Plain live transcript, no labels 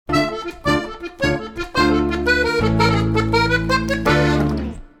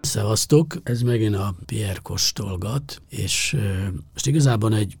Szevasztok, ez megint a Pierre kóstolgat, és most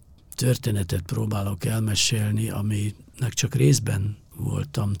igazából egy történetet próbálok elmesélni, aminek csak részben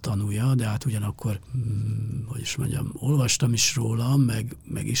voltam tanúja, de hát ugyanakkor, hogy is mondjam, olvastam is róla,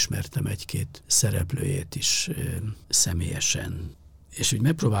 meg ismertem egy-két szereplőjét is személyesen. És úgy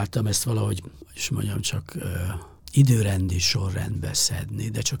megpróbáltam ezt valahogy, hogy is mondjam, csak időrendi sorrendbe szedni,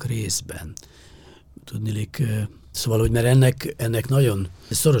 de csak részben. Tudniillik, szóval, hogy mert ennek nagyon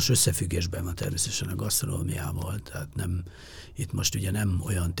szoros összefüggésben van természetesen a gasztronómiával, tehát nem, itt most ugye nem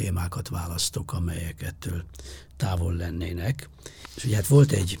olyan témákat választok, amelyek ettől távol lennének. És ugye hát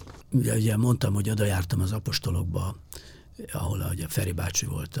volt ugye mondtam, hogy oda jártam az apostolokba, ahol ugye Feri bácsi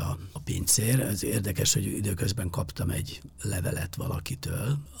volt a pincér. Ez érdekes, hogy időközben kaptam egy levelet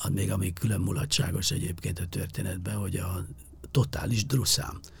valakitől, ami külön mulatságos egyébként a történetben, hogy a totális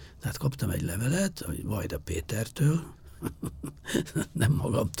druszám. Tehát kaptam egy levelet, Vajda Pétertől, nem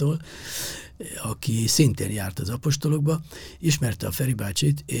magamtól, aki szintén járt az apostolokba, ismerte a Feri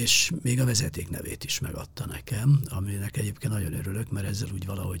bácsit, és még a vezetéknevét is megadta nekem, aminek egyébként nagyon örülök, mert ezzel úgy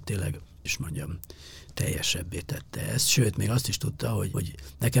valahogy tényleg, is mondjam, teljesebbé tette ezt. Sőt, még azt is tudta, hogy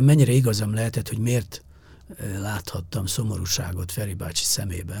nekem mennyire igazam lehetett, hogy miért láthattam szomorúságot Feri bácsi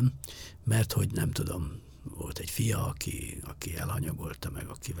szemében, mert hogy nem tudom, volt egy fia, aki elhanyagolta meg,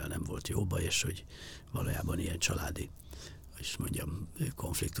 akivel nem volt jóba, és hogy valójában ilyen családi, és mondjam,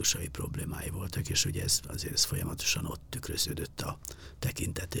 konfliktusai problémái voltak, és ugye ez folyamatosan ott tükröződött a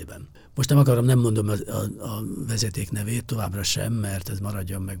tekintetében. Most nem mondom a vezeték nevét továbbra sem, mert ez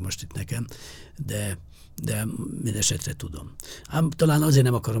maradjon meg most itt nekem, de mindesetre tudom. Ám talán azért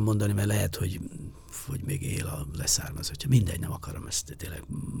nem akarom mondani, mert lehet, hogy még él a leszármazottja. Mindegy, nem akarom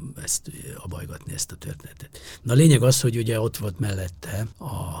ezt abajgatni, ezt a történetet. Na a lényeg az, hogy ugye ott volt mellette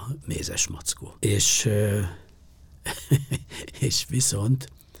a mézes mackó. És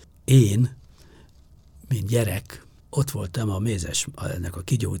viszont én, mint gyerek, ott voltam ennek a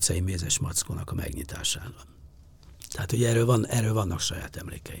Kígyó utcai mézes mackónak a megnyitásán. Tehát ugye erről vannak saját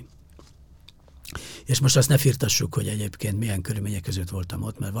emlékeim. És most azt ne firtassuk, hogy egyébként milyen körülmények között voltam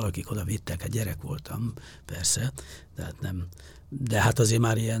ott, mert valakik oda vittek, hát gyerek voltam, persze, tehát nem, de hát azért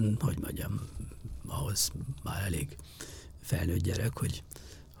már ilyen, hogy mondjam, ahhoz már elég felnőtt gyerek,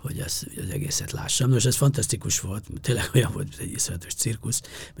 hogy az egészet lássam. Nos, ez fantasztikus volt, tényleg olyan volt, egy iszonyatos cirkusz,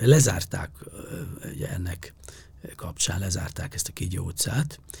 mert lezárták, ugye ennek kapcsán lezárták ezt a Kígyó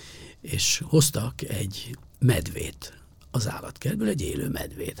utcát, és hoztak egy medvét az állatkertből, egy élő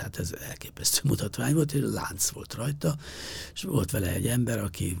medvét. Hát ez elképesztő mutatvány volt, egy lánc volt rajta, és volt vele egy ember,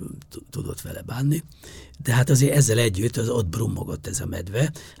 aki tudott vele bánni, de hát azért ezzel együtt ott brummogott ez a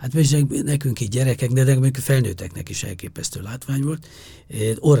medve. Hát nekünk így gyerekeknek, de még felnőtteknek is elképesztő látvány volt.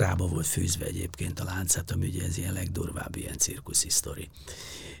 Orrába volt fűzve egyébként a láncát, ami ugye ez ilyen legdurvább ilyen cirkuszi sztori.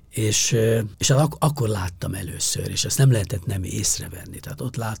 És akkor láttam először, és ezt nem lehetett nem észrevenni. Tehát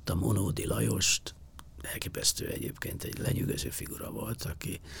ott láttam Onódi Lajost, elképesztő egyébként, egy lenyűgöző figura volt,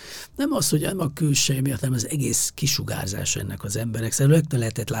 aki nem az, hogy nem a külsej miatt, hanem az egész kisugárzás ennek az embernek, szóval rögtön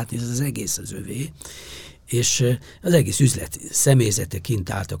lehetett látni, hogy az egész az övé, és az egész üzlet személyzete kint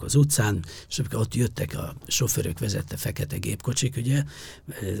álltak az utcán, és amikor ott jöttek a sofőrök, vezette fekete gépkocsik, ugye,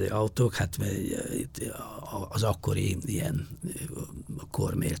 autók, hát az akkori ilyen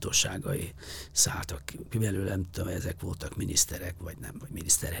korméltóságai szálltak belőle, nem tudom, ezek voltak miniszterek, vagy nem, vagy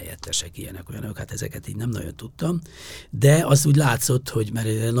miniszterhelyettesek, ilyenek, olyanok, hát ezeket így nem nagyon tudtam, de az úgy látszott, hogy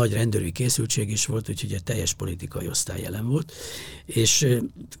mert nagy rendőri készültség is volt, úgyhogy egy teljes politikai osztály jelen volt, és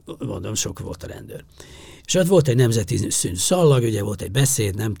mondom, sok volt a rendőr. És ott volt egy nemzeti szűn szallag, ugye volt egy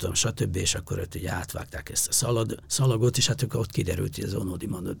beszéd, nem tudom, stb., és akkor ott ugye átvágták ezt a szalagot, és hát ott kiderült, hogy az Onódi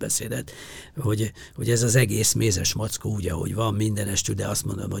mondott beszédet, hogy ez az egész mézes mackó úgy, ahogy van, mindenestül, de azt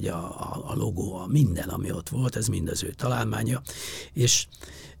mondom, hogy a logó, minden, ami ott volt, ez mind az ő találmánya, és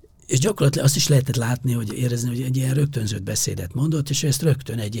gyakorlatilag azt is lehetett látni, hogy érezni, hogy egy ilyen rögtönzött beszédet mondott, és ezt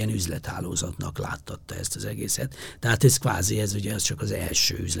rögtön egy ilyen üzlethálózatnak láttatta ezt az egészet. Tehát ez kvázi, ez ugye az csak az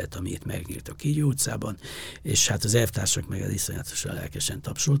első üzlet, amit megnyílt a Kígyó utcában, és hát az elvtársak meg az iszonyatosan lelkesen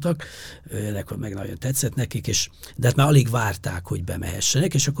tapsoltak, ennek meg nagyon tetszett nekik, de hát már alig várták, hogy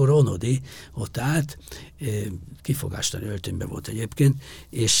bemehessenek, és akkor Onódi ott állt, kifogástalan öltönyben volt egyébként,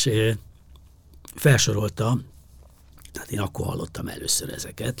 és felsorolta. Tehát én akkor hallottam először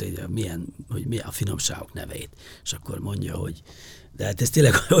ezeket, hogy mi a finomságok neveit. És akkor mondja, hogy de hát ez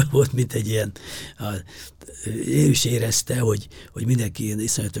tényleg olyan volt, mint egy ilyen, ő is érezte, hogy mindenki ilyen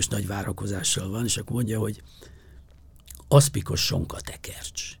iszonyatos nagy várakozással van, és akkor mondja, hogy aszpikos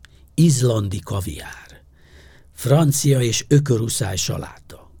sonkatekercs, izlandi kaviár, francia és ököruszáj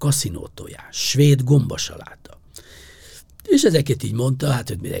saláta, kaszinótojás, svéd gombasaláta, És ezeket így mondta, hát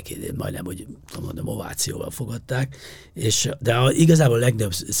hogy mindenki majdnem, hogy mondom, ovációval fogadták, de igazából a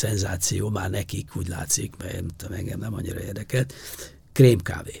legnagyobb szenzáció már nekik úgy látszik, mert engem nem annyira érdekelt,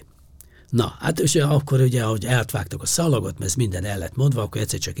 krémkávé. Na, hát és akkor ugye, ahogy eltvágtak a szalagot, mert ez minden el lett mondva, akkor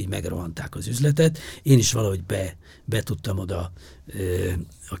egyszer csak így megrohanták az üzletet. Én is valahogy be tudtam oda,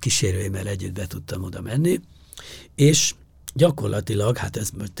 a kísérőimmel együtt be tudtam oda menni, és gyakorlatilag, hát ez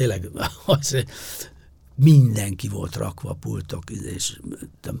tényleg mindenki volt rakva a pultok, és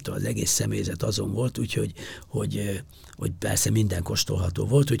nem tudom, az egész személyzet azon volt, úgyhogy hogy persze minden kóstolható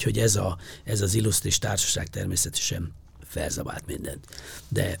volt, úgyhogy ez az illusztris társaság természetesen felzabált mindent.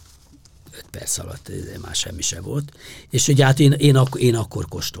 De 5 perc alatt már semmi se volt. És ugye hát én akkor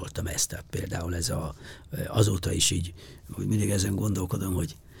kóstoltam ezt, tehát például azóta is így, hogy mindig ezen gondolkodom,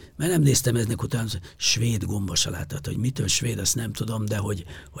 hogy mert nem néztem ennek utána svéd gombasalátát, hogy mitől svéd, azt nem tudom, de hogy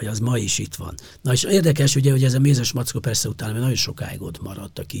az ma is itt van. Na és érdekes ugye, hogy ez a mézes mackó persze utána nagyon sokáig ott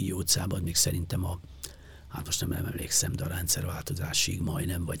maradt a Kígyó utcában, még szerintem hát most nem emlékszem, de a rendszerváltozásig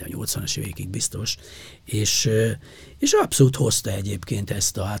majdnem, vagy a 80-as évekig biztos, és abszolút hozta egyébként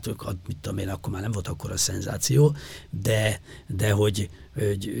ezt hát mit tudom én, akkor már nem volt akkora szenzáció, de hogy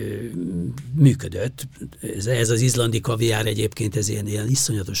működött. Ez az izlandi kaviár egyébként, ez ilyen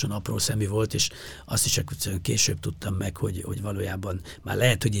iszonyatosan apró szemű volt, és azt is csak később tudtam meg, hogy valójában már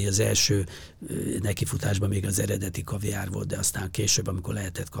lehet, hogy az első nekifutásban még az eredeti kaviár volt, de aztán később, amikor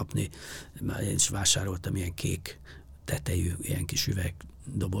lehetett kapni, már én is vásároltam ilyen kék tetejű, ilyen kis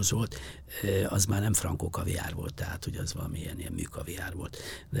üvegdoboz volt, az már nem frankó kaviár volt, tehát hogy az valami ilyen műkaviár volt.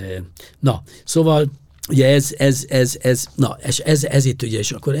 Na, szóval ugye ez itt ugye,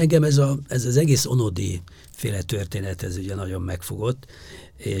 és akkor engem ez az egész Onodi féle történet, ez ugye nagyon megfogott,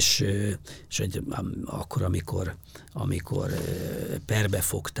 és akkor, amikor perbe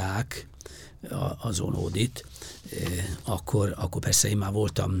fogták az Onodit, akkor persze én már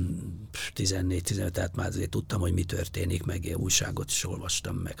voltam 14-15, tehát már azért tudtam, hogy mi történik, meg újságot is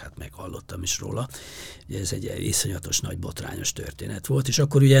olvastam, meg hallottam is róla. Ugye ez egy iszonyatos nagy botrányos történet volt, és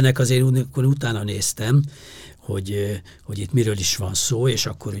akkor ugye ennek azért utána néztem, hogy itt miről is van szó, és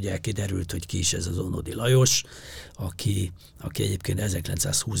akkor ugye kiderült, hogy ki is ez az Onodi Lajos, aki egyébként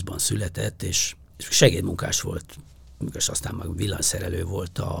 1920-ban született, és segédmunkás volt, és aztán meg villanyszerelő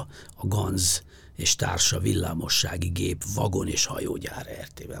volt a Ganz és társa villamossági gép, vagon és hajógyár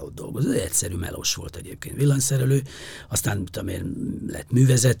RT-vel ott dolgozott. Ez egyszerű melós volt egyébként villanyszerelő, aztán lett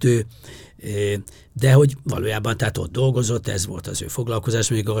művezető, de hogy valójában tehát ott dolgozott, ez volt az ő foglalkozás,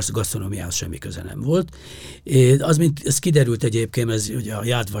 még a gasztronómiához semmi köze nem volt. Ez kiderült egyébként, ez ugye a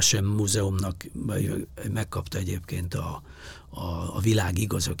Yad Vashem múzeumnak megkapta egyébként a világ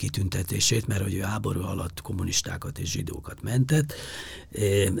igazak kitüntetését, mert hogy ő háború alatt kommunistákat és zsidókat mentett.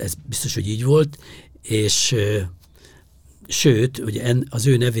 Ez biztos, hogy így volt, és sőt, ugye az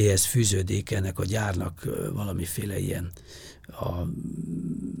ő nevéhez fűződik ennek a gyárnak valamiféle ilyen a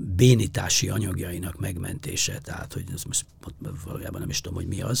bénítási anyagjainak megmentése, tehát hogy most valójában nem is tudom, hogy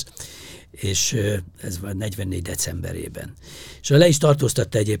mi az, és ez var 44 decemberében. És le is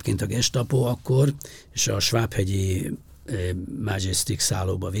tartóztatta egyébként a Gestapo akkor, és a Svábhegyi Majestic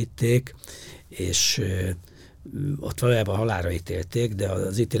szállóba vitték, és ott valójában halálra ítélték, de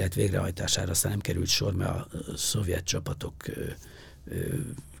az ítélet végrehajtására aztán nem került sor, mert a szovjet csapatok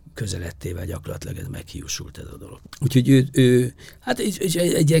közelettével gyakorlatilag ez meghiúsult ez a dolog. Úgyhogy ő hát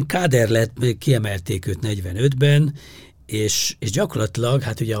egy ilyen káder lett, kiemelték őt 45-ben, és gyakorlatilag,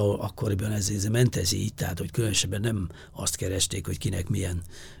 hát ugye akkoriban ez ment ez így, tehát hogy különösebben nem azt keresték, hogy kinek milyen,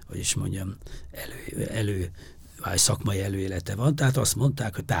 hogy is mondjam, vagy szakmai előélete van, tehát azt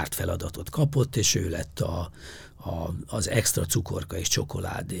mondták, hogy pártfeladatot kapott, és ő lett az extra cukorka és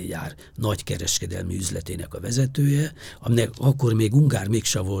csokoládégyár nagykereskedelmi üzletének a vezetője, aminek akkor még Ungár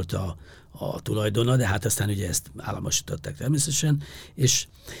Miksa volt a tulajdona, de hát aztán ugye ezt államosították természetesen, és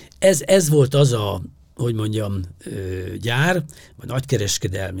ez volt az a, hogy mondjam, gyár, vagy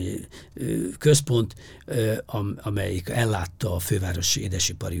nagykereskedelmi központ, amelyik ellátta a fővárosi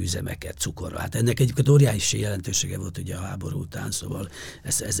édesipari üzemeket cukorra. Hát ennek egyébként óriási jelentősége volt ugye a háború után, szóval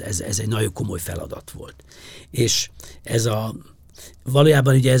ez egy nagyon komoly feladat volt. És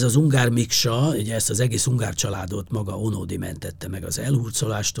valójában ugye ez az Ungár Miksa, ugye ezt az egész Ungár családot maga Onodi mentette meg az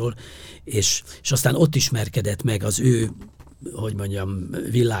elhurcolástól, és aztán ott ismerkedett meg az ő, hogy mondjam,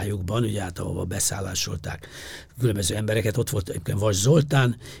 villájukban, ugye hát ahova beszállásolták különböző embereket, ott volt egyébként Vas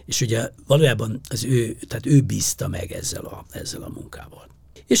Zoltán, és ugye valójában tehát ő bízta meg ezzel a munkával.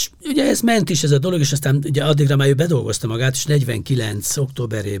 És ugye ez ment is ez a dolog, és aztán ugye addigra már ő bedolgozta magát, és 49.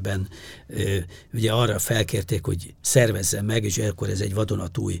 októberében ugye arra felkérték, hogy szervezzen meg, és akkor ez egy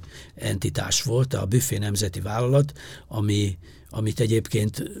vadonatúj entitás volt, a Buffet Nemzeti Vállalat, amit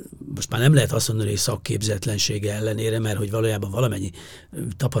egyébként most már nem lehet azt mondani, hogy szakképzetlensége ellenére, mert hogy valójában valamennyi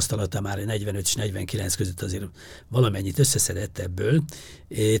tapasztalata már 45 és 49 között azért valamennyit összeszedett ebből.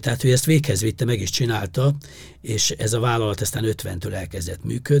 Tehát ő ezt véghez vitte, meg is csinálta, és ez a vállalat aztán 50-től elkezdett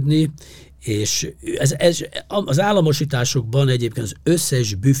működni, és az államosításokban egyébként az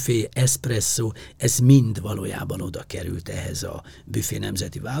összes büfé, eszpresszó, ez mind valójában oda került ehhez a Buffet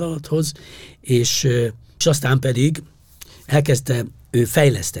Nemzeti Vállalathoz, és aztán pedig elkezdte ő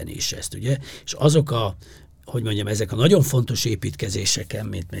fejleszteni is ezt, ugye, és azok ezek a nagyon fontos építkezéseken,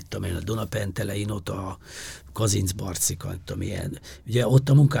 mint tudom én, a Dunapentelein, ott a Kazincbarcik, ugye ott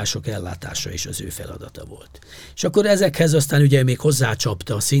a munkások ellátása is az ő feladata volt. És akkor ezekhez aztán ugye még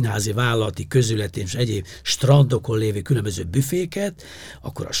hozzácsapta a színházi vállalati közület és egyéb strandokon lévő különböző büféket,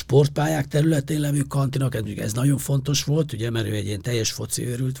 akkor a sportpályák területén levő kantinak, ez nagyon fontos volt, ugye, mert ő egy ilyen teljes foci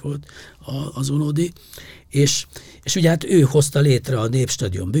őrült volt az Unodi, és ugye hát ő hozta létre a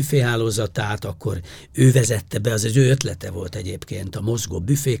Népstadion büféhálózatát, akkor ő vezette be, az ő ötlete volt egyébként a mozgó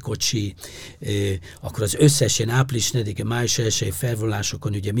büfékocsi, akkor az összes ilyen április 4-e, május 1-i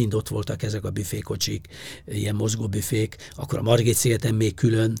felvonulásokon ugye mind ott voltak ezek a büfékocsik, ilyen mozgó büfék, akkor a Margit-szigeten még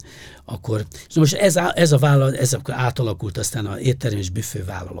külön, akkor most ez a vállalat, ez akkor átalakult aztán a étterem és büfé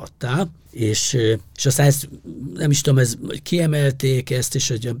vállalattá, és aztán ezt, nem is tudom, kiemelték ezt,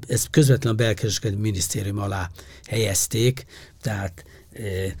 és ezt közvetlenül a belkereskedelmi minisztérium alá helyezték, tehát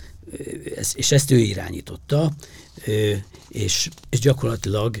és ezt ő irányította, és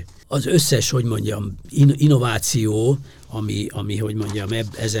gyakorlatilag az összes, innováció, ami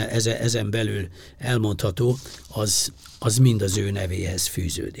ezen belül elmondható, az mind az ő nevéhez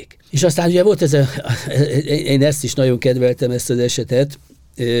fűződik. És aztán ugye volt én ezt is nagyon kedveltem, ezt az esetet,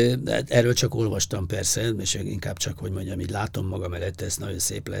 erről csak olvastam persze, és inkább csak, így látom magam előtt, ez nagyon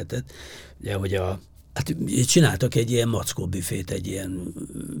szép lehetett, ugye, hogy csináltak egy ilyen mackó büfét, egy ilyen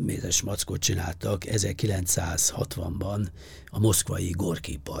mézes mackót csináltak 1960-ban a moszkvai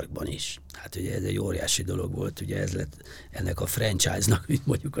Gorki Parkban is. Hát ugye ez egy óriási dolog volt, ugye ez lett ennek a franchise-nak, mint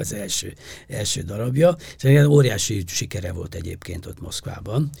mondjuk az első darabja, és óriási sikere volt egyébként ott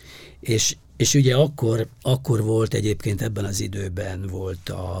Moszkvában, és ugye akkor volt egyébként ebben az időben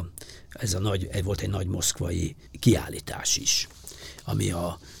volt egy nagy moszkvai kiállítás is,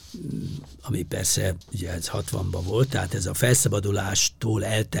 ami persze ugye ez 60-ban volt, tehát ez a felszabadulástól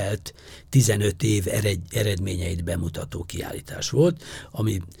eltelt 15 év eredményeit bemutató kiállítás volt,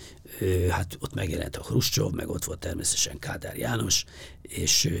 ami hát ott megjelent a Hruscsov, meg ott volt természetesen Kádár János,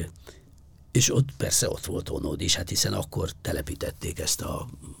 és ott persze ott volt Onód is, hát hiszen akkor telepítették ezt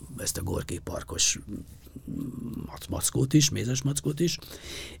a Gorki Parkos mackót is, mézes mackót is,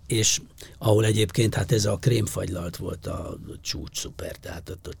 és ahol egyébként hát ez a krémfagylalt volt a csúcs szuper, tehát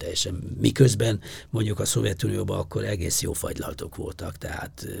ott teljesen, miközben mondjuk a Szovjetunióban akkor egész jó fagylaltok voltak,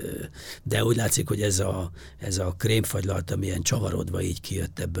 tehát, de úgy látszik, hogy ez a krémfagylalt, amilyen csavarodva így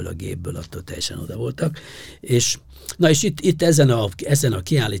kijött ebből a gépből, attól teljesen oda voltak, és itt ezen a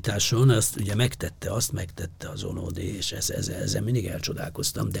kiállításon azt ugye megtette az Onódi, és ezen mindig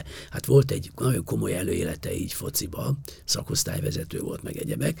elcsodálkoztam, de hát volt egy nagyon komoly előélete így fociba, szakosztályvezető volt meg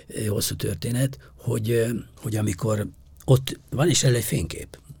egyebek, hosszú történet, hogy amikor ott van is egy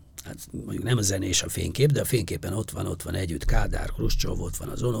fénykép, hát mondjuk nem a zenés a fénykép, de a fényképen ott van együtt Kádár, Hruscsov, ott van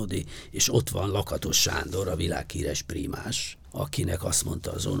az Onódi, és ott van Lakatos Sándor, a világhíres prímás, akinek azt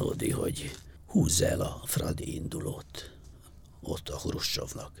mondta az Onódi, hogy húzz el a Fradi indulót ott a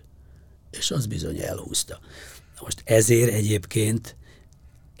Hruscsovnak. És az bizony elhúzta. Most ezért egyébként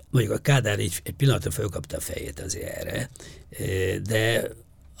mondjuk a Kádár egy pillanatra fölkapta a fejét azért erre, de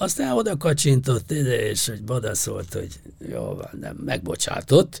aztán oda kacsintott ide, és hogy badaszolt, hogy jó, nem,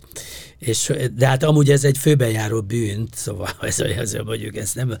 megbocsátott, de hát amúgy ez egy főbejáró bűn, szóval ez mondjuk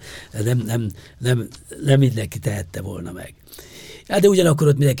ezt nem mindenki tehette volna meg. Hát de ugyanakkor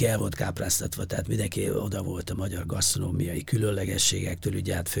ott mindenki el volt kápráztatva, tehát mindenki oda volt a magyar gasztronómiai különlegességektől,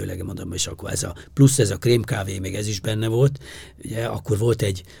 ugye hát főleg mondom, és akkor ez a krémkávé, még ez is benne volt, ugye akkor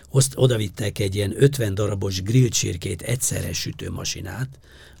volt odavittek egy ilyen 50 darabos grillcsirkét egyszerre sütő masinát,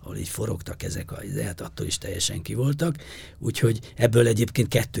 ahol így forogtak ezek de hát attól is teljesen ki voltak, úgyhogy ebből egyébként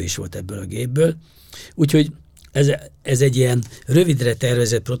 2 is volt ebből a gépből, úgyhogy ez egy ilyen rövidre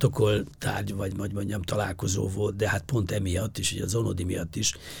tervezett protokolltárgy, vagy mondjam találkozó volt, de hát pont emiatt is, ugye az Onodi miatt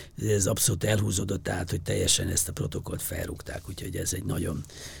is, ez abszolút elhúzódott, tehát hogy teljesen ezt a protokollt felrúgták, úgyhogy ez egy nagyon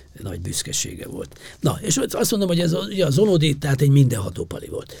nagy büszkesége volt. Na, és azt mondom, hogy ez az Onodi, tehát egy mindenható pali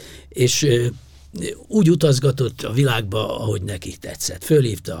volt. És úgy utazgatott a világba, ahogy nekik tetszett.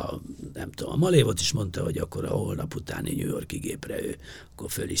 Fölhívta, nem tudom, a Malévot is mondta, hogy akkor a holnap utáni New York-i gépre ő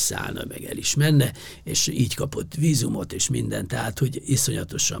akkor föl is szállna, meg el is menne, és így kapott vízumot és mindent, tehát hogy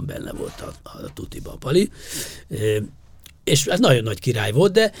iszonyatosan benne volt a tutiba a pali. És ez nagyon nagy király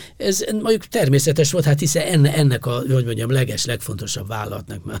volt, de ez mondjuk természetes volt, hát hiszen ennek a, hogy mondjam, legfontosabb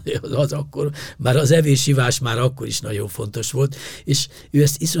vállalatnak már az evés-ivás már akkor is nagyon fontos volt, és ő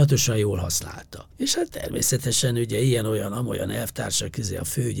ezt iszonyatosan jól használta. És hát természetesen ugye ilyen-olyan, amolyan elvtársak, a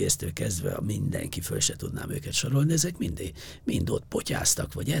főügyésztől kezdve mindenki, föl se tudnám őket sorolni, ezek mind ott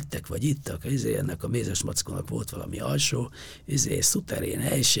potyáztak, vagy ettek, vagy ittak, ennek a mézes mackónak volt valami alsó, szuterén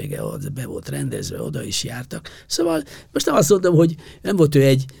helysége, be volt rendezve, oda is jártak. Szóval most nem azt mondom, hogy nem volt ő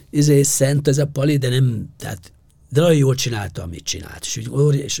egy szent ez a pali, de nagyon jól csinálta, amit csinált,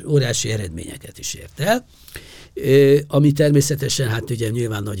 és óriási eredményeket is ért el, ami természetesen hát ugye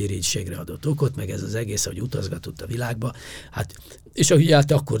nyilván nagy irítségre adott okot, meg ez az egész, hogy utazgatott a világba, hát és ugye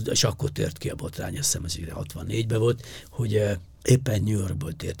hát akkor tört ki a botrány, azt hiszem, az 64-ben volt, hogy éppen New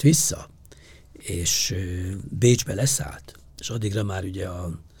Yorkból tért vissza, és Bécsbe leszállt, és addigra már ugye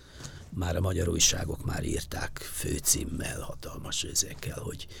már a magyar újságok már írták főcímmel, hatalmas ezekkel,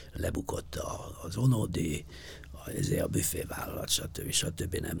 hogy lebukott az Onodi, a büfévállalat,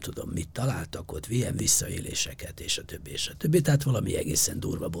 stb. Nem tudom, mit találtak ott, ilyen visszaéléseket, és a többi. Tehát valami egészen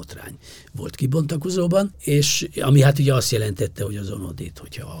durva botrány volt kibontakozóban, és ami hát ugye azt jelentette, hogy az Onodit,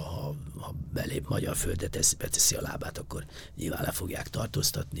 hogyha ha belép magyar földet beteszi a lábát, akkor nyilván le fogják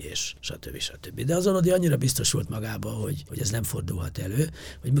tartóztatni, és stb. De az Onodi annyira biztos volt magában, hogy ez nem fordulhat elő,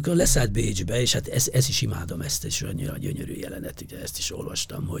 hogy mikor leszállt Bécsbe, és hát ez is imádom, ezt is annyira gyönyörű jelenet, ugye ezt is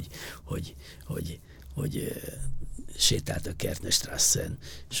olvastam, hogy sétált a Kertnerstrassen,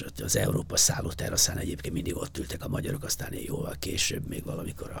 és ott az Európa szálló teraszán egyébként mindig ott ültek a magyarok, aztán jóval később, még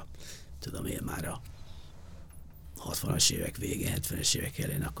valamikor már a 60-as évek végén, 70-es évek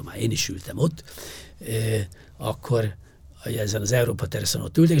elején, akkor már én is ültem ott, akkor ezen az Európa teraszon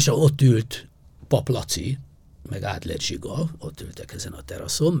ott ültek, és ott ült Pap Laci, meg Adler Zsiga, ott ültek ezen a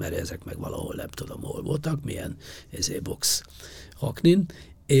teraszon, mert ezek meg valahol nem tudom hol voltak, milyen box haknin,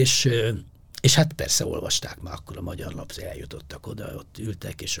 és hát persze olvasták már, akkor a magyar lap, eljutottak oda, ott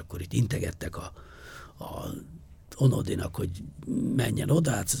ültek, és akkor itt integettek a Onodinak, hogy menjen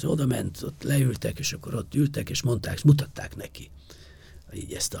oda, hát az oda ment, ott leültek, és akkor ott ültek, és mutatták neki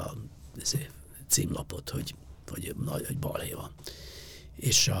így ezt a címlapot, hogy balhé van.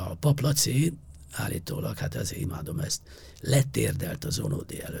 És a Pap Laci állítólag, hát azért imádom ezt, letérdelt az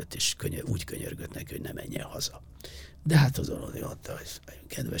Onodi előtt, és úgy könyörgött neki, hogy ne menjen haza. De hát az Onodi mondta, hogy nagyon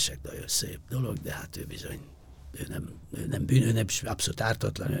kedvesek, nagyon szép dolog, de hát ő bizony, ő nem abszolút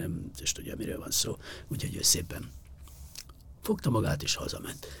ártatlan, ő nem is tudja, miről van szó, úgyhogy ő szépen fogta magát és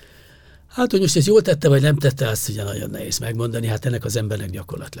hazament. Hát, hogy most ezt jól tette, vagy nem tette, azt ugye nagyon nehéz megmondani, hát ennek az embernek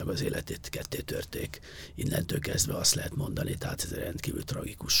gyakorlatilag az életét ketté törték. Innentől kezdve azt lehet mondani, tehát ez egy rendkívül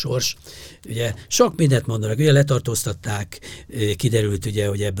tragikus sors. Ugye sok mindent mondanak, ugye letartóztatták, kiderült ugye,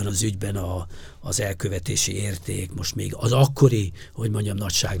 hogy ebben az ügyben az elkövetési érték most még az akkori, hogy mondjam,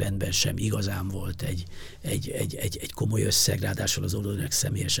 nagyságrendben sem igazán volt egy komoly összeg, ráadásul az Onodinak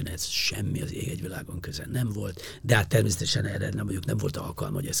személyesen ez semmi az ég egy világon közel nem volt, de hát természetesen erre nem volt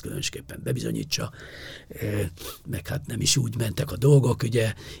alkalma, hogy ezt különösképpen bebizonyítsa, meg hát nem is úgy mentek a dolgok,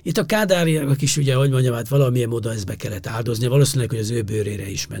 ugye. Itt a Kádáriak is, ugye, hogy mondjam, hát valamilyen módon ezt be kellett áldozni, valószínűleg, hogy az ő bőrére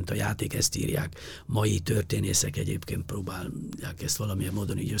is ment a játék, ezt írják. Mai történészek egyébként próbálják ezt valamilyen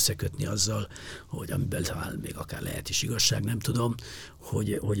módon így összekötni azzal, hogy amiben talán még akár lehet is igazság, nem tudom,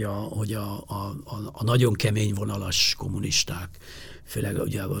 hogy a nagyon kemény vonalas kommunisták, főleg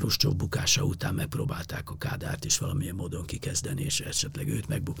ugye a Hruscsov bukása után megpróbálták a Kádárt is valamilyen módon kikezdeni, és esetleg őt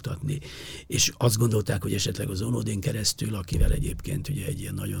megbuktatni, és azt gondolták, hogy esetleg az Onodin keresztül, akivel egyébként ugye egy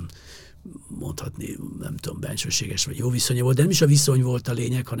ilyen nagyon mondhatni, nem tudom, bensőséges vagy jó viszonya volt, de nem is a viszony volt a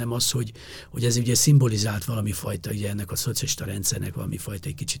lényeg, hanem az, hogy ez ugye szimbolizált valami fajta, ugye ennek a szocialista rendszernek valami fajta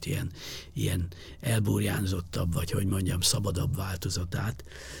egy kicsit ilyen elburjánzottabb, vagy hogy mondjam, szabadabb változatát,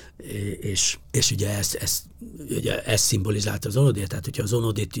 és ugye ezt szimbolizálta az Onodit, tehát hogyha az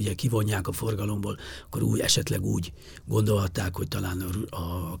Onodit ugye kivonják a forgalomból, akkor esetleg úgy gondolhatták, hogy talán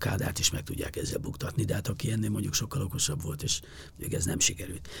a Kádárt is meg tudják ezzel buktatni, de hát aki ennél mondjuk sokkal okosabb volt, és ugye ez nem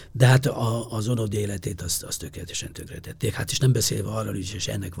sikerült. De hát az Onodi életét azt tökéletesen tönkretették. Hát és nem beszélve arról is, és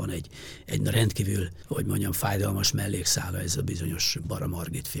ennek van egy rendkívül, hogy mondjam, fájdalmas mellékszála, ez a bizonyos Bara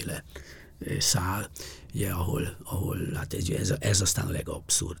Margit féle szál, ugye, ahol hát ez aztán a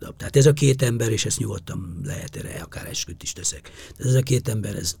legabszurdabb. Tehát ez a két ember, és ezt nyugodtan lehet erre, akár esküt is teszek. Ez a két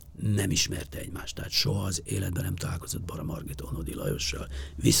ember, ez nem ismerte egymást, tehát soha az életben nem találkozott Bara Margit Onodi Lajossal,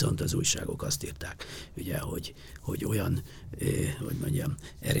 viszont az újságok azt írták, ugye, hogy olyan, hogy mondjam,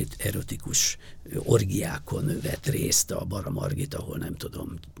 erotikus orgiákon vett részt a Bara Margit, ahol nem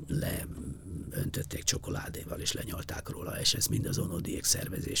tudom, öntötték csokoládéval, és lenyalták róla, és ez mind az Onodiék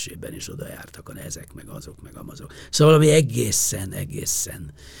szervezésében is oda jártak a ezek, meg azok, meg amazok. Szóval valami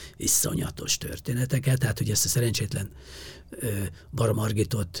egészen iszonyatos történeteket, tehát ugye ezt a szerencsétlen Bara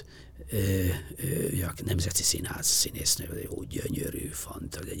Margitot a Nemzeti Színház színésznő, jó gyönyörű,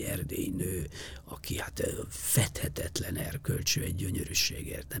 egy erdélyi nő, aki hát fedhetetlen erkölcsű, egy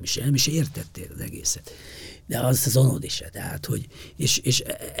gyönyörűségért, nem is értették az egészet. De az Onodi se, tehát, hogy, és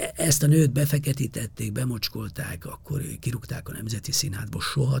ezt a nőt befeketítették, bemocskolták, akkor kirúgták a Nemzeti Színházból,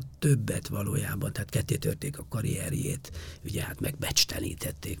 soha többet valójában, tehát ketté törték a karrierjét, ugye hát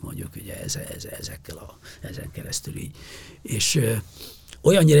megbecstenítették mondjuk, ugye ezen keresztül így. És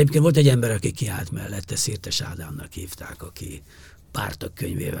olyannyira egyébként volt egy ember, aki kiállt mellette, Szirtes Ádámnak hívták, aki Pártak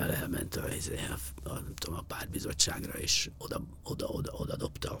könyvével elment a pártbizottságra, és oda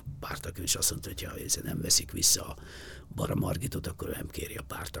dobta a Pártak könyv, és azt mondta, hogy ha nem veszik vissza a Bara Margitot, akkor ő nem kéri a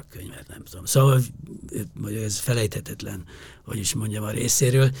Pártak könyvet, nem tudom. Szóval ez felejthetetlen, hogy is mondjam, a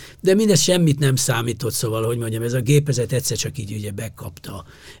részéről, de mindez semmit nem számított, szóval, hogy mondjam, ez a gépezet egyszer csak így ugye bekapta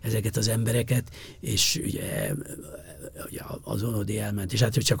ezeket az embereket, és ugye az Onodi elment, és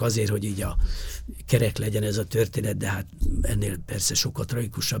hát csak azért, hogy így a kerek legyen ez a történet, de hát ennél persze sokkal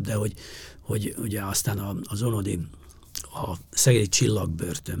tragikusabb, de hogy ugye aztán az Onodi a szegedi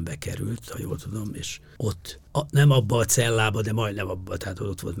Csillagbörtönbe került, ha jól tudom, és ott nem abba a cellába, de majdnem abba, tehát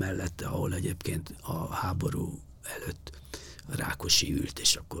ott volt mellette, ahol egyébként a háború előtt Rákosi ült,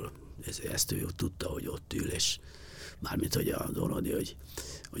 és akkor ezt ő tudta, hogy ott ül, és mármint, hogy az Onodi,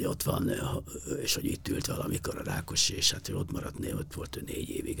 hogy ott van, és hogy itt ült valamikor a Rákosi, és hát ő ott maradt, ott volt ő 4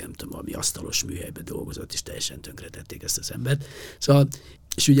 évig, nem tudom, valami asztalos műhelyben dolgozott, és teljesen tönkretették ezt az embert. Szóval,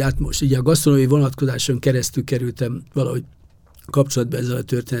 és ugye hát most ugye a gasztronómiai vonatkozáson keresztül kerültem valahogy kapcsolatba ezzel a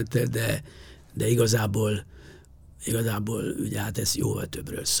történettel, de igazából ugye hát ez jóval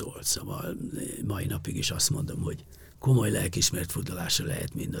többről szólt. Szóval mai napig is azt mondom, hogy komoly lelkiismeret furdalása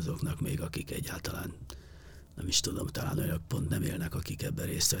lehet mindazoknak még, akik egyáltalán nem is tudom, talán olyanok pont nem élnek, akik ebben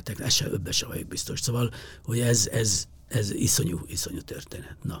részt vettek. Ebben se vagyok biztos. Szóval, hogy ez iszonyú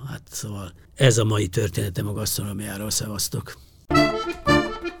történet. Na, hát szóval ez a mai történetem a gasztronómiáról. Szevasztok!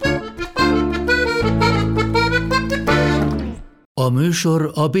 A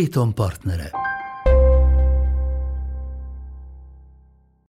műsor a Béton partnere.